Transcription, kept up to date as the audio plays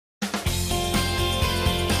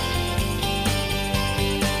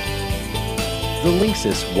The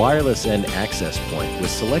Linksys Wireless N access point with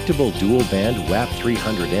selectable dual-band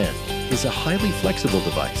WAP300N is a highly flexible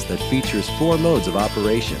device that features 4 modes of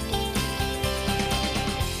operation.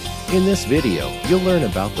 In this video, you'll learn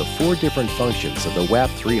about the 4 different functions of the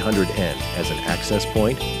WAP300N as an access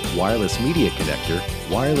point, wireless media connector,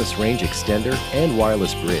 wireless range extender, and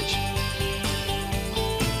wireless bridge.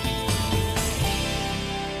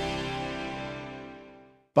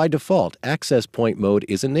 By default, access point mode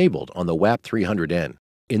is enabled on the WAP300N.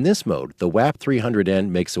 In this mode, the WAP300N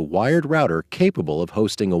makes a wired router capable of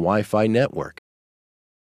hosting a Wi-Fi network.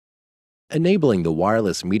 Enabling the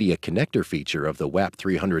wireless media connector feature of the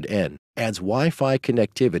WAP300N adds Wi-Fi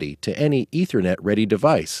connectivity to any Ethernet-ready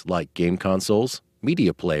device like game consoles,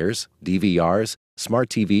 media players, DVRs, smart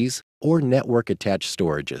TVs, or network-attached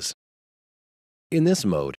storages. In this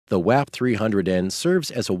mode, the WAP300N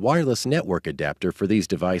serves as a wireless network adapter for these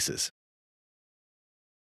devices.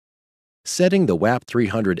 Setting the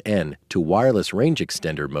WAP300N to wireless range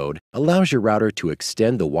extender mode allows your router to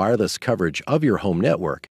extend the wireless coverage of your home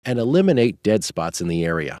network and eliminate dead spots in the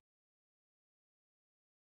area.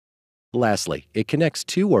 Lastly, it connects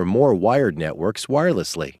 2 or more wired networks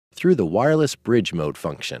wirelessly through the wireless bridge mode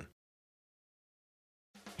function.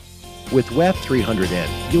 With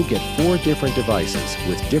WAP300N, you'll get 4 different devices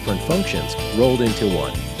with different functions rolled into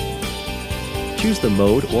one. Choose the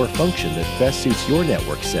mode or function that best suits your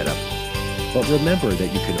network setup, but remember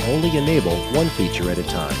that you can only enable one feature at a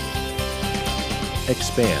time.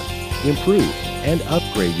 Expand, improve, and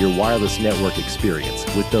upgrade your wireless network experience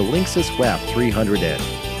with the Linksys WAP300N.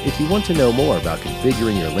 If you want to know more about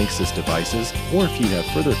configuring your Linksys devices, or if you have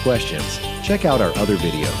further questions, check out our other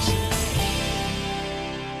videos.